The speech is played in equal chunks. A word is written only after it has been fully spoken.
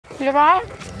You right?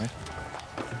 Yeah.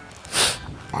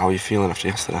 How are you feeling after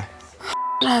yesterday?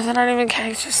 No, I don't even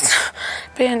care. It's just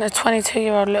being a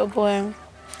 22-year-old little boy and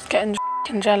getting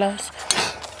jealous.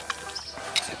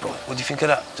 Bro, what do you think of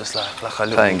that? Just like a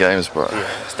little... Playing games, bro. Yeah,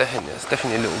 it's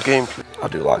definitely a little game. I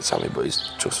do like Sammy, but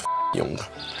he's just young.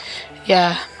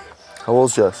 Yeah. How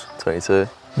old's Jess? 22.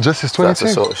 Jess is 22? That's the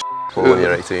sort of when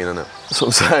you're 18, isn't it? That's what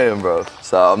I'm saying, bro.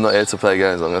 So I'm not here to play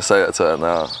games, I'm going to say that to her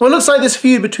now. Well, it looks like this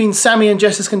feud between Sammy and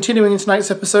Jess is continuing in tonight's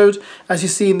episode. As you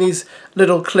see in these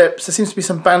little clips, there seems to be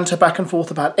some banter back and forth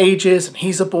about ages, and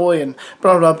he's a boy, and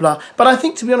blah, blah, blah. But I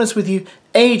think, to be honest with you,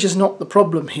 age is not the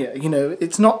problem here. You know,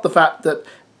 it's not the fact that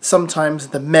sometimes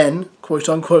the men, quote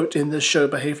unquote, in this show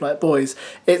behave like boys.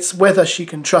 It's whether she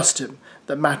can trust him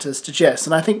that matters to Jess.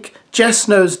 And I think Jess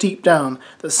knows deep down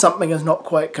that something is not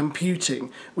quite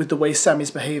computing with the way Sammy's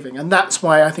behaving. And that's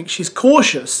why I think she's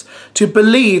cautious to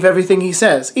believe everything he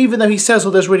says. Even though he says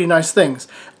all those really nice things,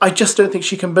 I just don't think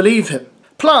she can believe him.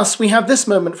 Plus, we have this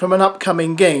moment from an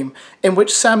upcoming game in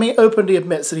which Sammy openly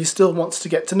admits that he still wants to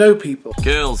get to know people.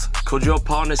 Girls, could your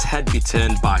partner's head be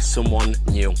turned by someone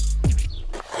new?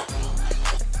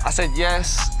 I said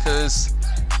yes, because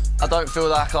I don't feel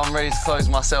like I'm ready to close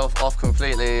myself off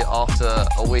completely after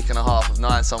a week and a half of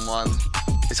knowing someone.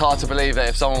 It's hard to believe that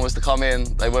if someone was to come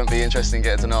in, they wouldn't be interested in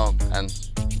getting to know them, and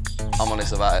I'm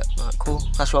honest about it. Right, cool,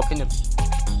 that's your opinion.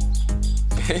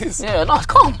 It is? Yeah, no, it's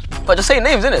calm. But just say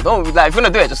names, innit? Don't be like, if you're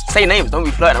gonna do it, just say names, don't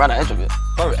be flirting around the edge of it.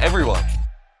 Bro, everyone.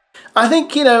 I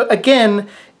think, you know, again,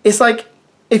 it's like,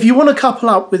 if you want to couple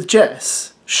up with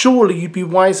Jess, surely you'd be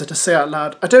wiser to say out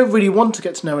loud, I don't really want to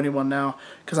get to know anyone now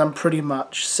because I'm pretty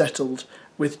much settled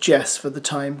with Jess for the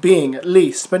time being, at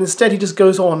least. But instead he just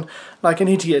goes on like an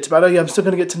idiot about, oh yeah, I'm still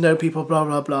going to get to know people, blah,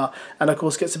 blah, blah. And of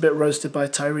course gets a bit roasted by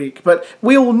Tyreek. But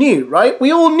we all knew, right?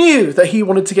 We all knew that he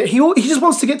wanted to get, he just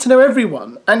wants to get to know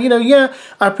everyone. And you know, yeah,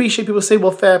 I appreciate people say,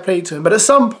 well, fair play to him. But at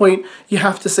some point you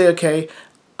have to say, okay,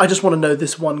 I just want to know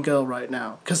this one girl right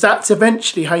now. Because that's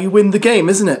eventually how you win the game,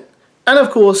 isn't it? And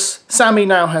of course, Sammy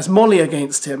now has Molly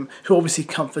against him, who obviously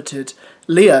comforted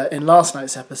Leah in last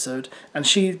night's episode, and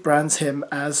she brands him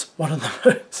as one of the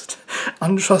most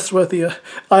untrustworthy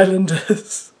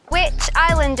islanders. Which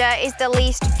islander is the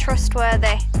least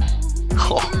trustworthy?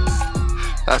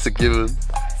 Oh, that's a given.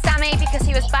 Sammy, because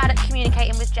he was bad at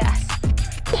communicating with Jess.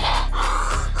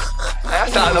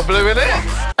 That's out of the blue, isn't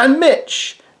it? And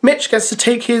Mitch gets to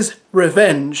take his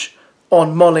revenge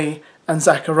on Molly and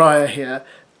Zachariah here.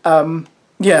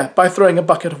 Yeah, by throwing a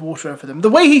bucket of water over them. The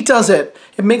way he does it,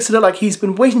 it makes it look like he's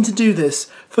been waiting to do this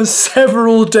for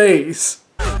several days.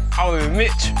 Oh,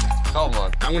 Mitch. Come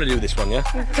on. I'm gonna do this one, yeah?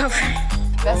 Go for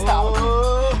it. Let's go.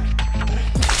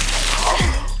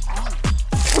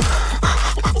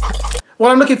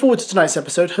 Well, I'm looking forward to tonight's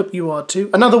episode. Hope you are too.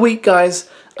 Another week, guys.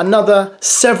 Another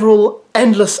several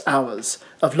endless hours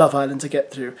of Love Island to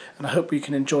get through, and I hope we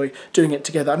can enjoy doing it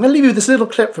together. I'm going to leave you with this little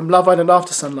clip from Love Island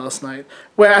After Sun last night,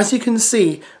 where, as you can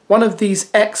see, one of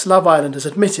these ex-Love Islanders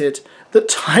admitted that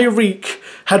Tyreek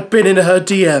had been in her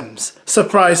DMs.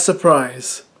 Surprise,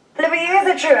 surprise. But here's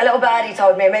the truth. A little birdie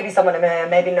told me, maybe someone in here,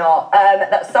 maybe not,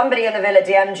 that somebody in the villa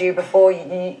DM'd you before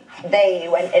they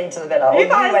went into the villa. You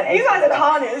guys are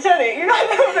carnage, aren't you? You guys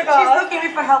are the guys. She's looking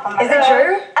me for help. Is it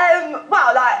true?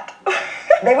 Well, like...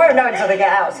 They won't know until they get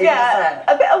out, so you yeah,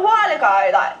 a while ago,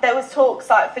 like, there was talks,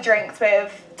 like, for drinks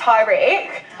with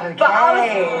Tyreek. Okay. But I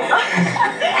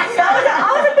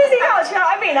was a busy girl, do you know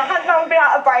what I mean? I hadn't long been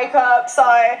out of breakup, so,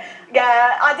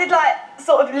 yeah, I did, like,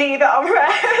 sort of leave it on red.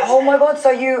 Oh my god,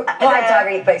 so you applied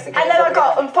Tyreek, basically. And then I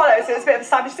got unfollowed, so it was a bit of a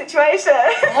savage situation.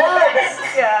 What?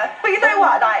 Yeah. But you know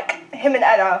what, like, him and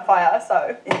Ella are fire,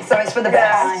 so... So it's for the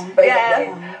best, basically.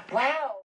 Yeah. Wow.